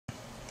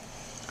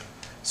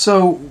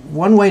So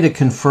one way to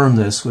confirm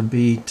this would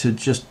be to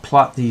just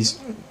plot these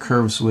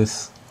curves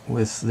with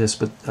this,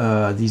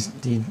 but these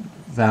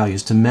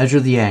values to measure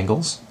the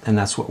angles, and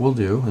that's what we'll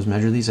do, is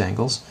measure these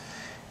angles,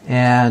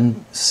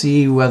 and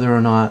see whether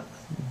or not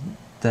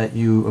that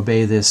you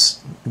obey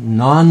this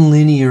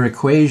nonlinear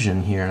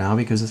equation here now,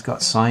 because it's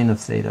got sine of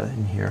theta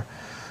in here.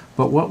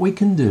 But what we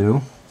can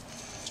do,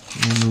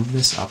 let me move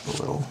this up a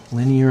little,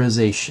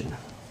 linearization.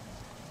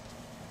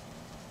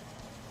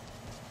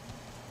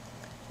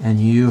 And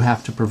you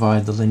have to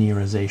provide the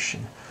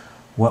linearization.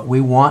 What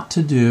we want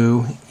to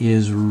do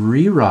is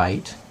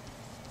rewrite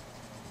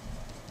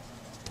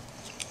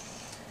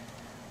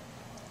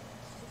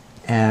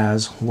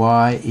as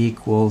y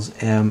equals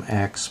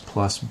mx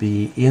plus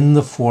b in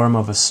the form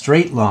of a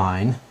straight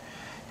line.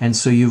 And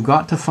so you've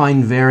got to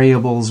find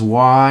variables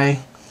y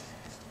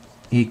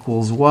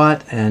equals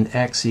what and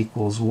x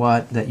equals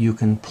what that you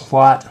can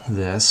plot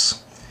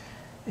this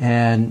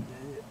and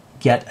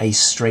get a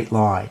straight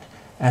line.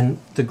 And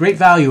the great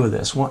value of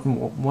this,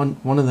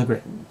 one of the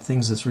great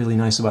things that's really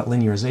nice about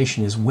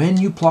linearization is when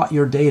you plot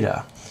your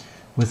data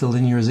with the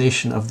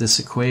linearization of this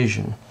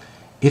equation,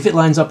 if it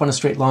lines up on a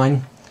straight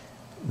line,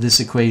 this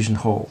equation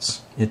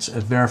holds. It's a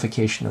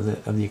verification of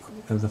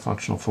the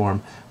functional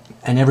form,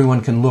 and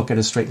everyone can look at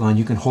a straight line.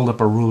 You can hold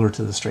up a ruler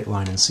to the straight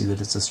line and see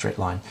that it's a straight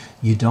line.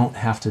 You don't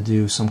have to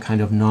do some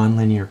kind of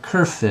nonlinear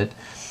curve fit.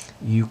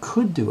 You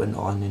could do a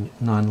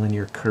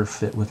nonlinear curve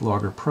fit with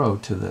logger pro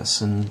to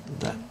this, and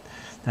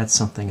that's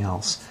something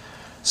else.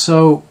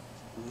 So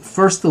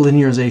first, the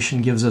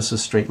linearization gives us a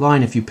straight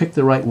line. If you pick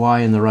the right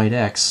y and the right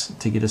x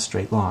to get a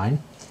straight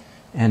line,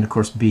 and of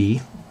course b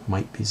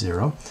might be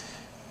 0.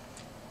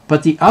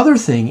 But the other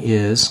thing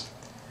is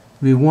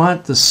we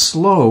want the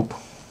slope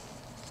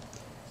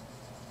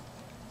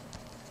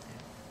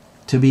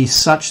to be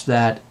such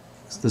that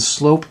the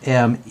slope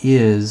m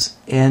is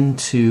n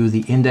to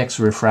the index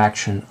of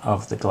refraction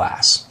of the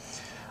glass.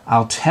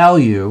 I'll tell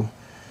you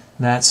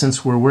that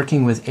since we're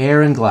working with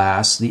air and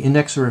glass, the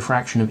index of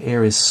refraction of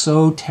air is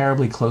so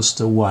terribly close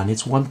to 1.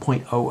 It's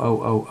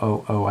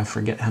 1.00000, I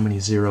forget how many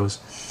zeros,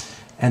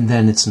 and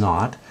then it's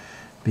not,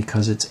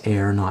 because it's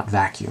air, not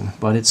vacuum.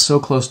 But it's so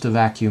close to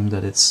vacuum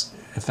that it's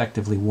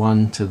effectively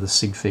 1 to the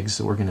sig figs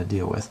that we're going to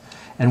deal with.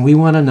 And we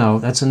want to know,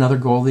 that's another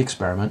goal of the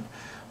experiment,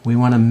 we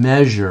want to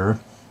measure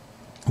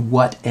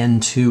what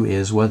N2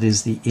 is, what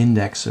is the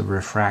index of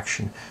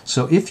refraction.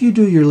 So if you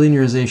do your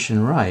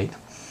linearization right,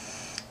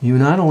 you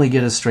not only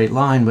get a straight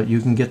line, but you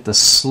can get the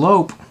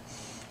slope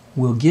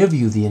will give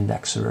you the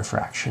index of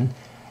refraction,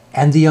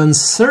 and the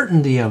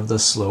uncertainty of the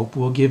slope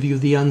will give you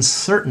the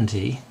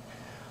uncertainty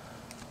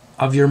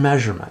of your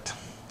measurement.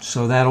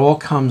 So that all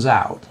comes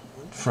out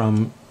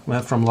from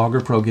logger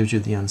pro gives you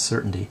the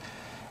uncertainty.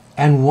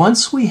 And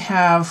once we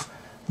have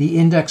the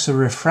index of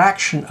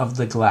refraction of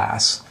the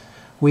glass,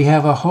 we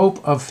have a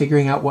hope of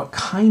figuring out what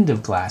kind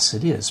of glass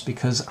it is,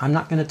 because I'm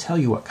not going to tell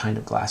you what kind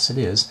of glass it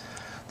is.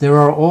 There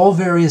are all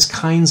various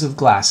kinds of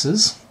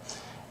glasses,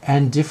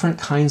 and different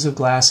kinds of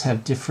glass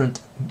have different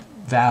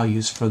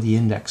values for the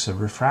index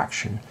of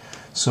refraction.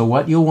 So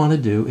what you'll want to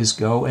do is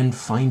go and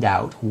find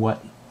out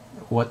what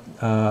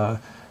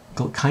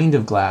kind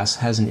of glass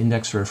has an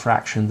index of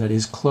refraction that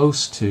is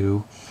close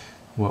to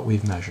what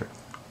we've measured.